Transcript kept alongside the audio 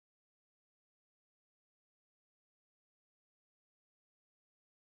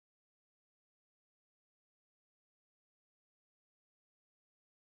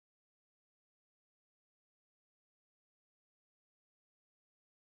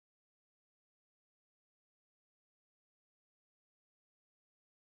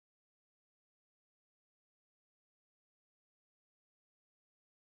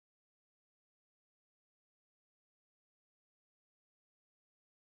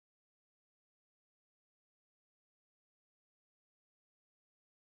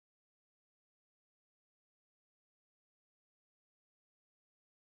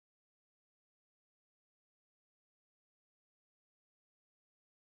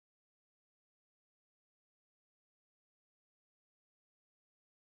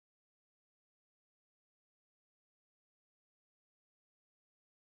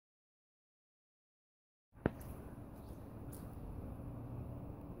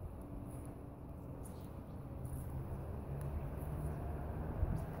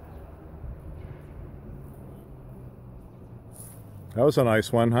That was a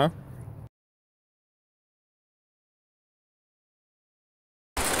nice one, huh?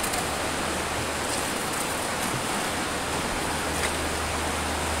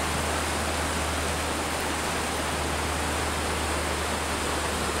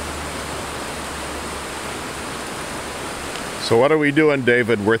 So what are we doing,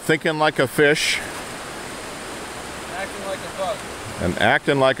 David? We're thinking like a fish. Acting like a bug. And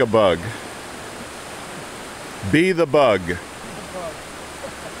acting like a bug. Be the bug.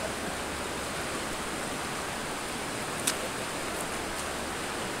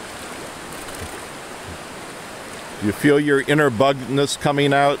 Do you feel your inner bugness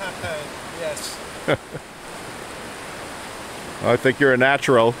coming out? Yes. I think you're a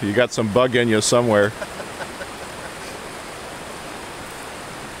natural. You got some bug in you somewhere.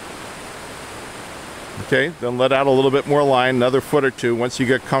 Okay, then let out a little bit more line, another foot or two. Once you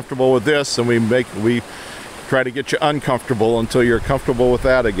get comfortable with this, and we try to get you uncomfortable until you're comfortable with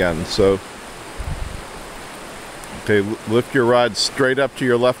that again. So, okay, lift your rod straight up to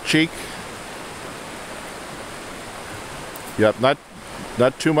your left cheek. Yep,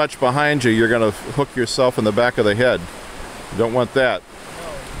 not too much behind you. You're going to hook yourself in the back of the head. You don't want that.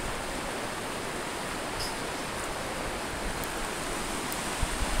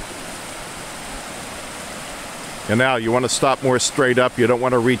 And now you want to stop more straight up. You don't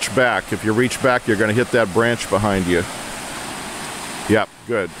want to reach back. If you reach back, you're going to hit that branch behind you. Yep,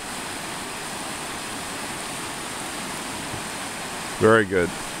 good. Very good.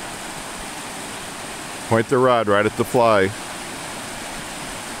 Point the rod right at the fly.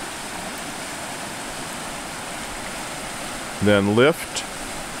 Then lift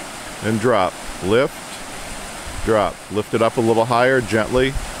and drop. Lift, drop. Lift it up a little higher,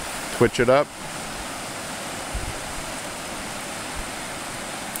 gently. Twitch it up.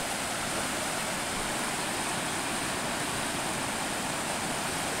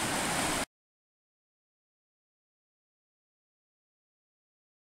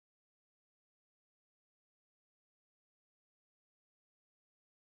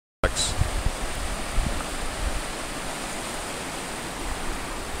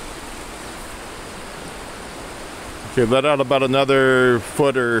 Okay, let out about another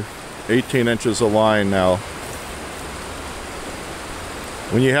foot or 18 inches of line now.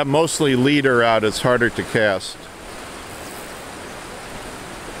 When you have mostly leader out, it's harder to cast.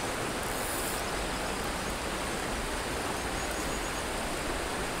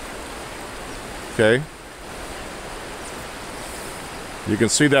 Okay. You can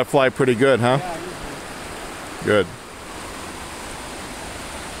see that fly pretty good, huh? Yeah, good.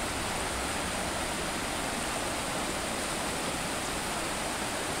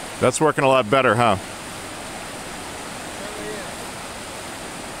 That's working a lot better, huh?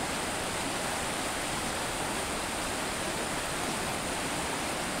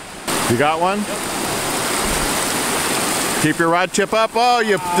 You got one? Yep. Keep your rod tip up. Oh,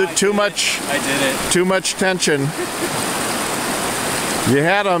 you did too much. I did it. Too much tension. You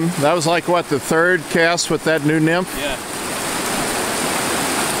had them. That was like what, the third cast with that new nymph? Yeah.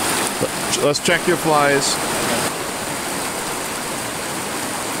 Let's check your flies.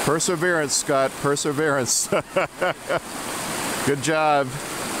 Perseverance, Scott. Perseverance. Good job.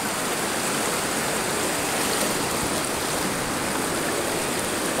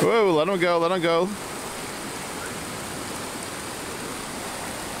 Whoa, let him go, let him go.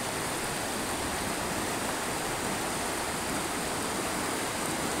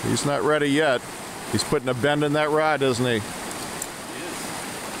 He's not ready yet. He's putting a bend in that rod, isn't he? He is.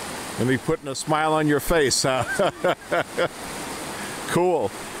 And he's putting a smile on your face, huh? Cool.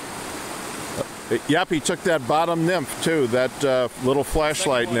 Yep, he took that bottom nymph too, that little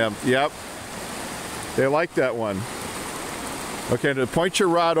flashlight nymph. Yep. They like that one. Okay, now point your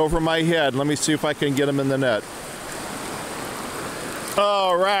rod over my head. Let me see if I can get him in the net.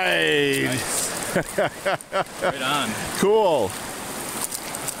 All right. Nice. Right on. Cool.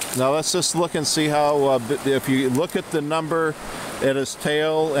 Now let's just look and see how, if you look at the number at his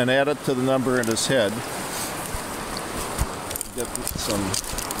tail and add it to the number at his head.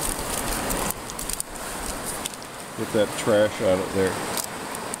 Get that trash out of there.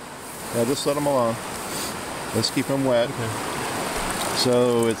 Now just let him alone. Let's keep him wet. Okay.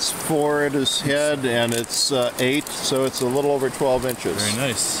 So it's 4 at his head and it's 8, so it's a little over 12 inches. Very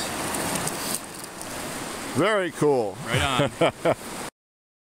nice. Very cool. Right on.